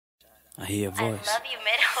I hear your voice. I love you,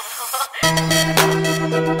 Mer Hovo.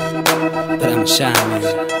 But I'm shy, man.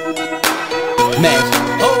 Mer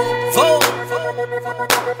Hovo.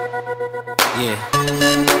 Yeah,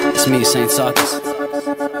 it's me, Saint Saqo.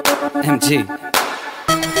 MG.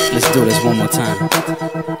 Let's do this one more time.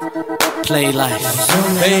 Play life.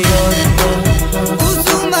 Hey.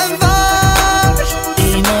 Uzum var,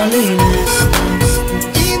 imalines,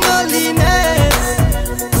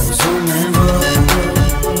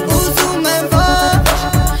 uzum var,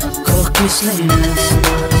 kochkislines.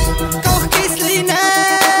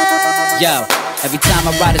 Yo, every time I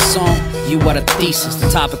write a song, you are the thesis, the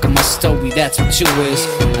topic of my story, that's what you is.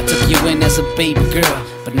 I took you in as a baby girl,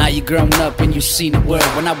 but now you're grown up and you've seen the world.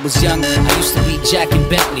 When I was young, I used to be jacking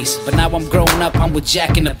Bentleys, but now I'm grown up, I'm with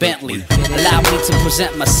Jack in a Bentley. Allow me to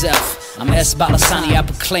present myself. I'm S. Balasani, I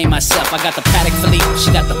proclaim myself. I got the Paddock Philippe,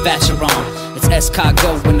 she got the Vacheron. It's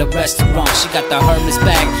Saqo in the restaurant. She got the Hermes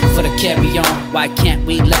bag for the carry-on. Why can't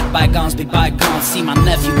we let bygones be bygones? See my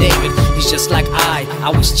nephew David, he's just like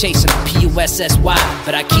I was chasing a P-U-S-S-Y,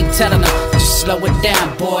 but I keep telling him, just slow it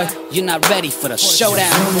down, boy. You're not ready for the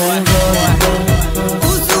showdown, boy.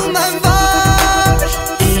 Uzum var,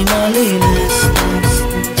 imalines,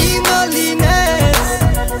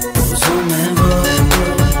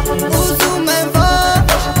 uzum var,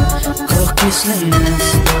 kochkislines.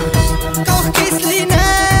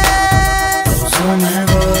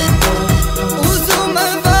 Uzum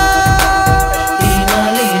var,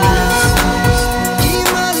 imalines,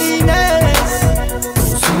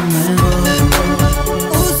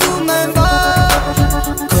 uzum var,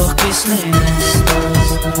 kochkislines.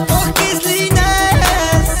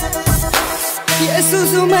 Ես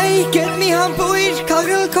ուզում էի գետ մի համբույր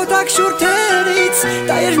քաղել քո տակ շուրթերից,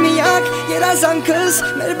 դա էր միակ երազանքս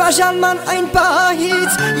մեր բաժանման այն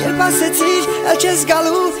պահից, երբ ասեցիր էլ չես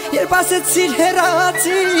գալու, երբ ասեցիր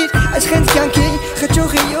հեռացիր, այս խենթ կյանքի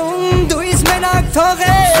խճուղիում դու ինձ մենակ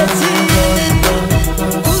թողեցիր.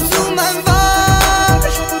 Ուզում եմ վար,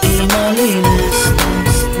 իմանինես,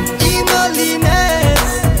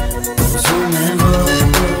 uzum եմ վար,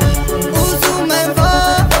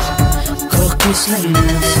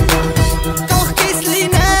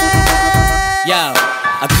 Yo,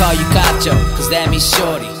 I call you Gacho, cause that means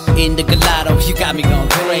shorty. In the gelato, you got me going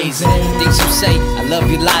crazy. Things you say, I love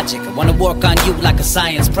your logic. I wanna work on you like a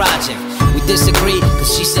science project. We disagree,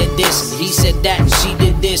 cause she said this and he said that, and she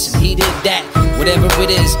did this and he did that. Whatever it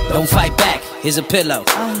is, don't fight back. Here's a pillow,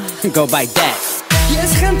 go bite that.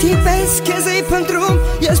 Ես խնդի պես քեզ էի փնտրում,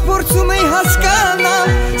 ես փորձում էի հասկանալ,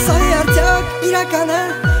 սա է արդյոք իրականը,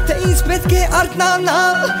 թե ինձ պետք է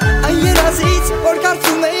արթնանալ, այն երազից, որ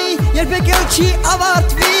կարծում էի, երբեք էլ չի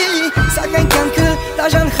ավարտվի, սակայն կյանքը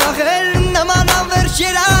դաժան խաղել նման անվերջ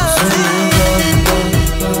երազի.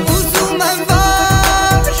 Ուզում եմ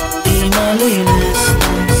վար, իմանինես,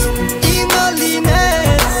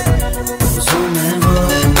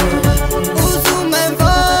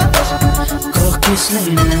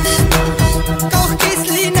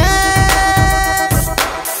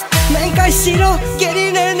 մենք այս սիրո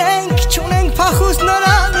գերիներն ենք, չունենք փախուստ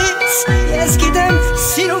նորանից, ես գիտեմ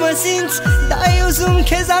սիրումս ինձ, դա է ուզում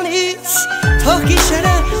քեզանից, թող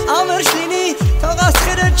գիշերը ամերժ լինի, թող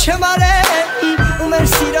աստղերը չմարեն, ու մեր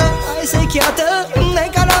սիրո այս էքյատը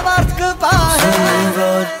մենք անավարտ կպահեն.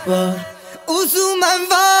 Ուզում եմ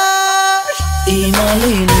վար,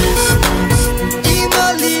 իմանինես,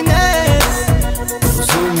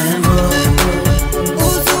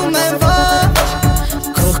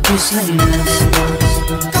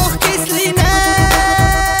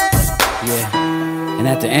 Yeah, and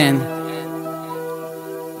at the end,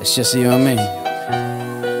 it's just you and me.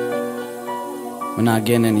 We're not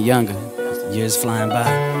getting any younger, the years flying by.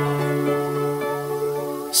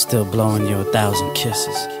 Still blowing you 1,000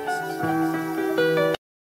 kisses.